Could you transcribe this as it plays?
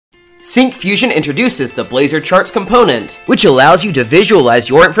Syncfusion introduces the Blazor Charts component, which allows you to visualize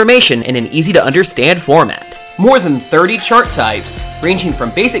your information in an easy-to-understand format. More than 30 chart types, ranging from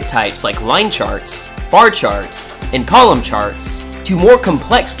basic types like line charts, bar charts, and column charts, to more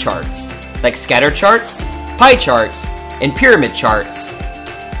complex charts like scatter charts, pie charts, and pyramid charts,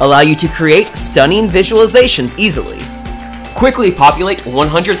 allow you to create stunning visualizations easily. Quickly populate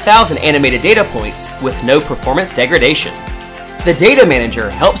 100,000 animated data points with no performance degradation. The Data Manager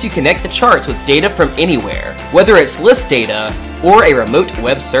helps you connect the charts with data from anywhere, whether it's list data or a remote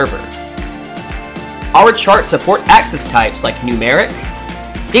web server. Our charts support axis types like numeric,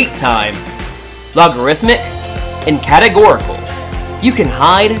 datetime, logarithmic, and categorical. You can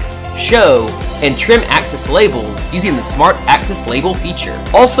hide, show, and trim axis labels using the Smart Axis Label feature.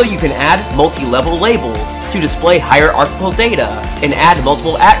 Also, you can add multi-level labels to display hierarchical data and add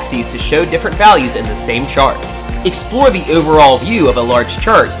multiple axes to show different values in the same chart. Explore the overall view of a large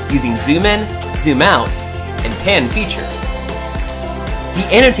chart using zoom in, zoom out, and pan features. The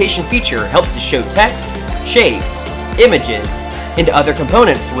annotation feature helps to show text, shapes, images, and other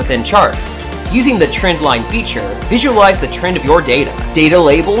components within charts. Using the trend line feature, visualize the trend of your data. Data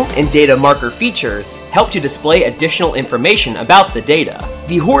label and data marker features help to display additional information about the data.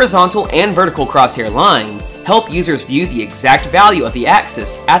 The horizontal and vertical crosshair lines help users view the exact value of the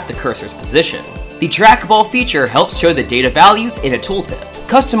axis at the cursor's position. The Trackball feature helps show the data values in a tooltip.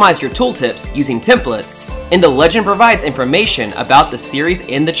 Customize your tooltips using templates, and the legend provides information about the series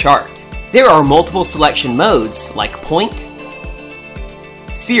in the chart. There are multiple selection modes like point,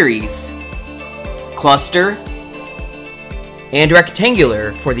 series, cluster, and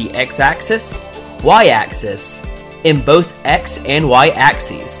rectangular for the x-axis, y-axis, and both x and y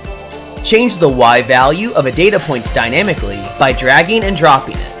axes. Change the y value of a data point dynamically by dragging and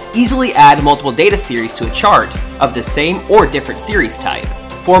dropping it. Easily add multiple data series to a chart of the same or different series type.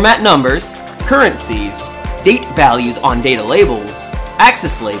 Format numbers, currencies, date values on data labels,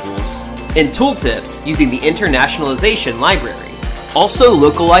 axis labels, and tooltips using the internationalization library. Also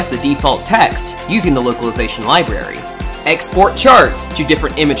localize the default text using the localization library. Export charts to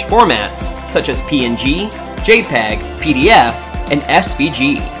different image formats such as PNG, JPEG, PDF, and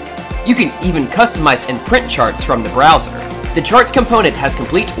SVG. You can even customize and print charts from the browser. The Charts component has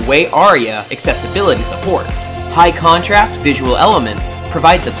complete WAY ARIA accessibility support. High contrast visual elements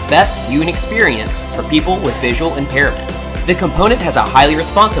provide the best viewing experience for people with visual impairment. The component has a highly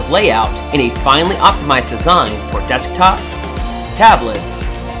responsive layout and a finely optimized design for desktops, tablets,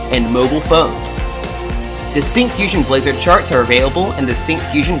 and mobile phones. The Syncfusion Blazor Charts are available in the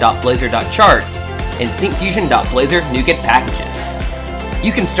syncfusion.blazor.charts and syncfusion.blazor NuGet packages.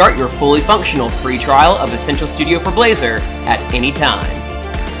 You can start your fully functional free trial of Essential Studio for Blazor at any time.